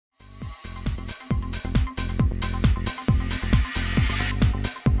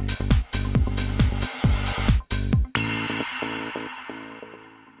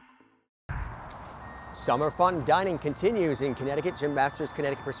Summer fun dining continues in Connecticut. Jim Masters,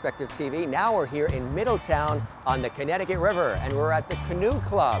 Connecticut Perspective TV. Now we're here in Middletown on the Connecticut River, and we're at the Canoe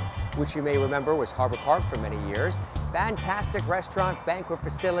Club, which you may remember was Harbor Park for many years. Fantastic restaurant, banquet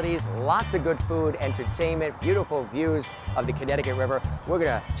facilities, lots of good food, entertainment, beautiful views of the Connecticut River. We're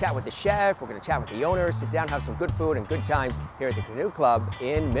gonna chat with the chef, we're gonna chat with the owners, sit down, have some good food and good times here at the Canoe Club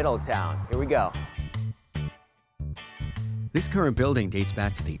in Middletown. Here we go. This current building dates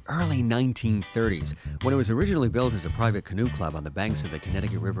back to the early 1930s, when it was originally built as a private canoe club on the banks of the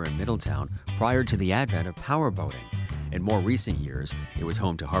Connecticut River in Middletown prior to the advent of powerboating. In more recent years, it was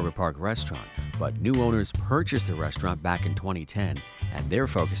home to Harbor Park Restaurant, but new owners purchased the restaurant back in 2010, and they're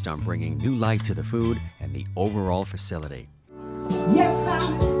focused on bringing new life to the food and the overall facility. Yes,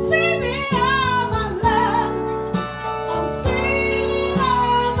 I'm singing all my love. I'm singing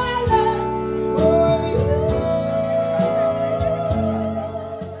all my love for you.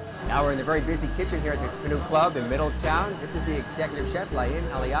 Now we're in the very busy kitchen here at the Canoe Club in Middletown. This is the executive chef, Lain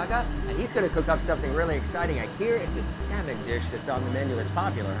Aliaga, and he's going to cook up something really exciting. I hear it's a salmon dish that's on the menu. It's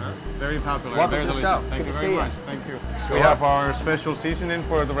popular, huh? Very popular. Welcome very to the delicious. show. Thank Good you to very see much. you. Thank you. Sure. We have our special seasoning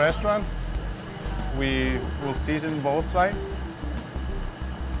for the restaurant. We will season both sides.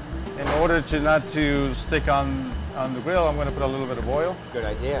 In order to not to stick on the grill, I'm going to put a little bit of oil. Good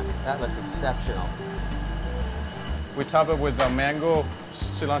idea. That looks exceptional. We top it with the mango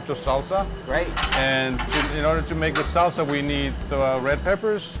cilantro salsa. Great. And in order to make the salsa, we need the red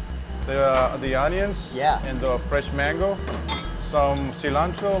peppers, the onions, Yeah. and the fresh mango, some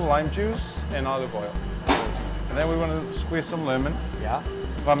cilantro, lime juice, and olive oil. And then we want to squeeze some lemon. Yeah.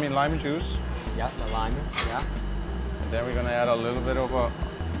 I mean lime juice. Yeah, the lime. Yeah. And then we're going to add a little bit of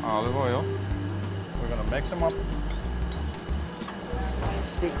olive oil. We're going to mix them up.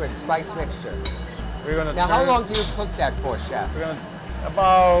 Secret spice mixture. We're going to Now, how long do you cook that for, chef? We're going to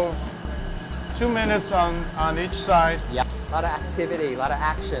about 2 minutes on each side. Yeah. A lot of activity, a lot of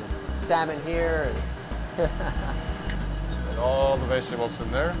action. Salmon here. And all the vegetables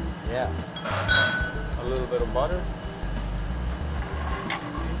in there. Yeah. A little bit of butter.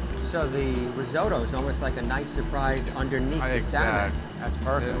 So the risotto is almost like a nice surprise underneath the salmon. That's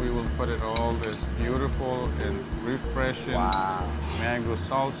perfect. Then we will put it all this beautiful and refreshing mango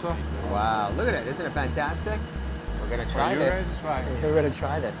salsa. Wow, look at it. Isn't it fantastic? We're going to try this. We're going to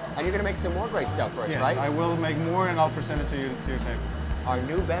try this. And you're going to make some more great stuff for us, Yes, right? I will make more and I'll present it to you to your table. Our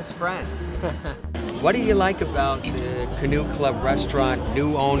new best friend. What do you like about the Canoe Club restaurant?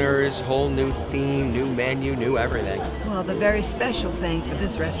 New owners, whole new theme, new menu, new everything. Well, the very special thing for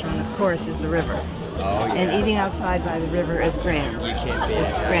this restaurant, of course, is the river. Oh, yeah. And eating outside by the river is grand. You can't beat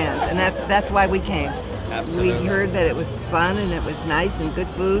It's it. grand, and that's why we came. Absolutely. We heard that it was fun and it was nice and good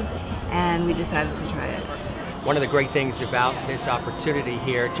food, and we decided to try it. One of the great things about this opportunity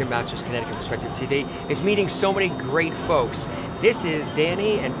here at Jim Masters Connecticut Perspective TV is meeting so many great folks. This is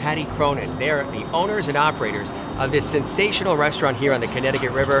Danny and Patty Cronin. They're the owners and operators of this sensational restaurant here on the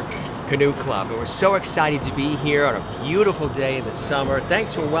Connecticut River, Canoe Club. And we're so excited to be here on a beautiful day in the summer.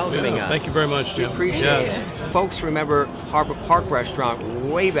 Thanks for welcoming us. Thank you very much, Jim. We appreciate it. Folks remember Harbor Park Restaurant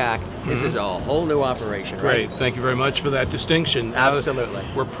way back. This is a whole new operation, right? Great. Thank you very much for that distinction. Absolutely.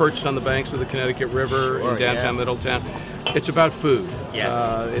 We're perched on the banks of the Connecticut River Sure, in downtown Middletown. It's about food. Yes.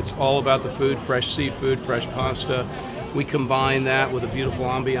 It's all about the food, fresh seafood, fresh pasta. We combine that with a beautiful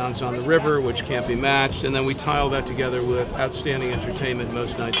ambiance on the river, which can't be matched, and then we tile that together with outstanding entertainment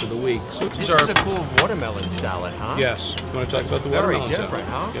most nights of the week. So This is a cool watermelon salad, huh? Yes. You want to talk about the very watermelon different,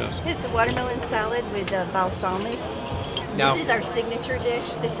 salad? huh? Yes. It's a watermelon salad with balsamic. Now- This is our signature dish.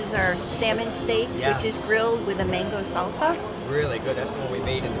 This is our salmon steak, Yes. which is grilled with a mango salsa. Really good. That's the one we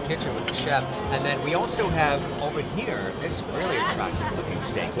made in the kitchen with the chef. And then we also have over here this really attractive looking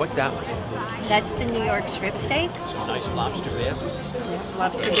steak. What's that one? That's the New York strip steak, Some nice lobster bisque.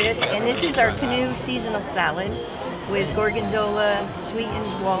 lobster bisque. And this is our Canoe seasonal salad with gorgonzola,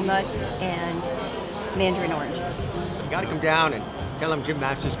 sweetened walnuts, and mandarin oranges. You got to come down and tell them Jim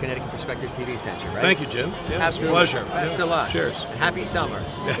Masters Connecticut Perspective TV sent you, right? Thank you, Jim. Yeah, Absolutely. It's a pleasure. Best Yeah. of luck. Cheers. And happy summer.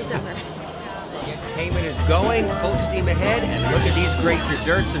 Happy summer. The entertainment is going, full steam ahead, and look at these great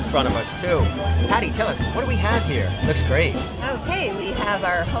desserts in front of us too. Patty, tell us, what do we have here? Looks great. Okay, we have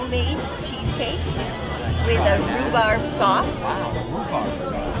our homemade cheesecake with a rhubarb sauce. Wow, rhubarb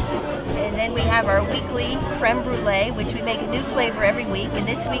sauce. And then we have our weekly creme brulee, which we make a new flavor every week. And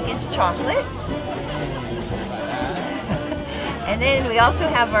this week is chocolate. And then we also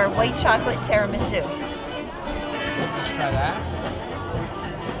have our white chocolate tiramisu. Let's try that.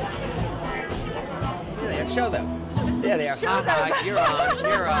 Yeah, show them. There they are. Hi, you're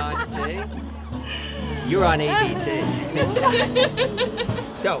on, see? You're on ABC.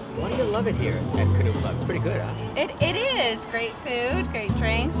 So, why do you love it here at Canoe Club? It's pretty good, huh? It is. Great food, great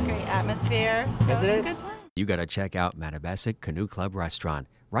drinks, great atmosphere. So Isn't it's it? a good time. You got to check out Mattabesett Canoe Club Restaurant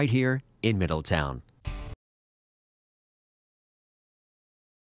right here in Middletown.